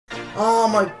Oh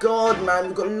my god, man,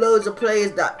 we've got loads of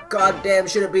players that goddamn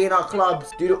shouldn't be in our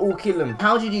clubs. Dude, all kill them.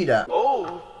 How'd you do that?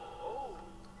 Oh.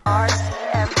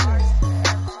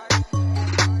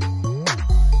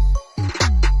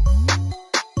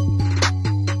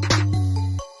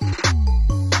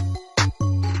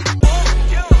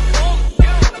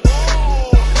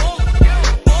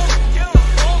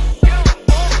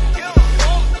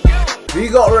 We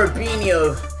got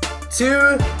Robinho,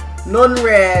 2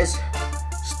 non-rares,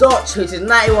 Stotch, which is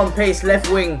 91 pace left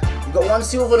wing. We got 1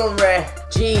 silver non-rare.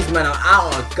 Jeez, man, I'm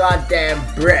out of goddamn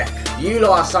breath. You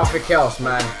lot are something else,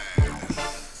 man.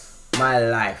 My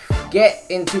life. Get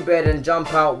into bed and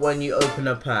jump out when you open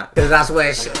a pack, because that's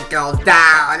where shit goes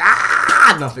down.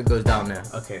 Ah, nothing goes down there.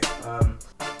 Okay.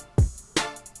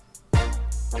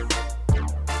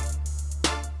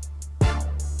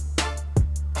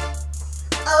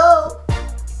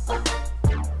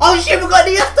 Oh shit, we got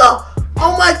Iniesta!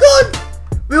 Oh my god!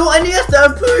 We got Iniesta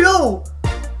and Puyol!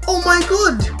 Oh my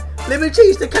god! Let me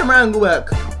change the camera angle back.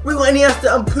 We got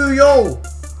Iniesta and Puyol!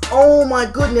 Oh my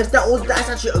goodness, that's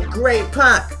actually a great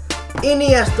pack!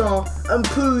 Iniesta and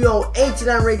Puyol,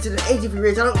 89 rated and 83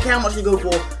 rated. I don't care how much they go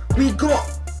for. We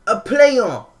got a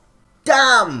player!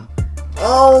 Damn!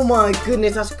 Oh my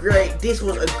goodness, that's great. This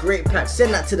was a great pack.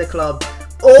 Send that to the club.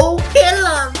 Oh, kill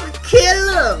him!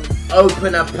 Kill him!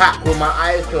 Open a pack with my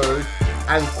eyes closed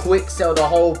and quick sell the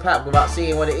whole pack without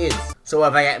seeing what it is. So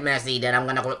if I get messy, then I'm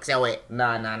gonna quick sell it.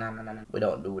 Nah. We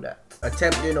don't do that.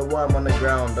 Attempt doing a worm on the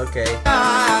ground, okay. I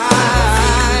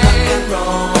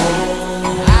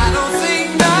don't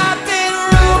think nothing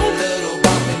wrong.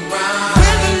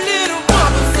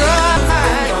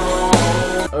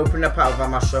 Open the pack without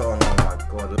my shirt on. Oh my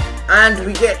god. And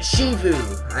we get Shivu,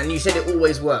 and you said it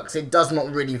always works. It does not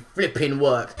really flipping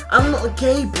work. I'm not a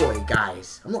gay boy,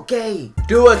 guys. I'm not gay.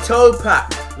 Do a toe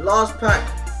pack. Last pack.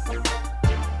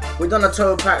 We've done a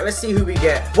toe pack. Let's see who we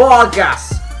get.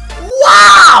 Vargas.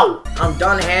 Wow! I'm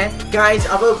done here. Guys,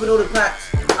 I've opened all the packs.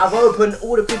 I've opened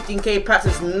all the 15k packs.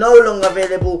 It's no longer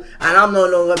available, and I'm no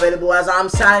longer available as I'm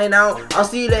signing out. I'll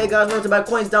see you later, guys. Remember to buy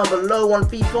coins down below on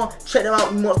FIFA. Check them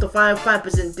out. Monstah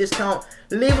 5% discount.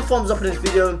 Leave a thumbs up on this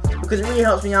video because it really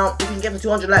helps me out. If you can get to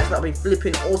 200 likes, that'll be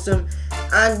flipping awesome.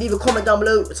 And leave a comment down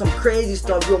below with some crazy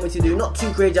stuff you want me to do. Not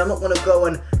too crazy. I'm not gonna go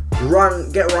and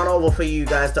get run over for you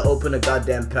guys to open a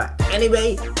goddamn pack.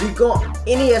 Anyway, we got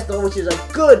Iniesta, which is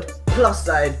a good plus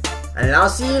side. And I'll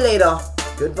see you later.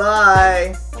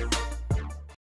 Goodbye.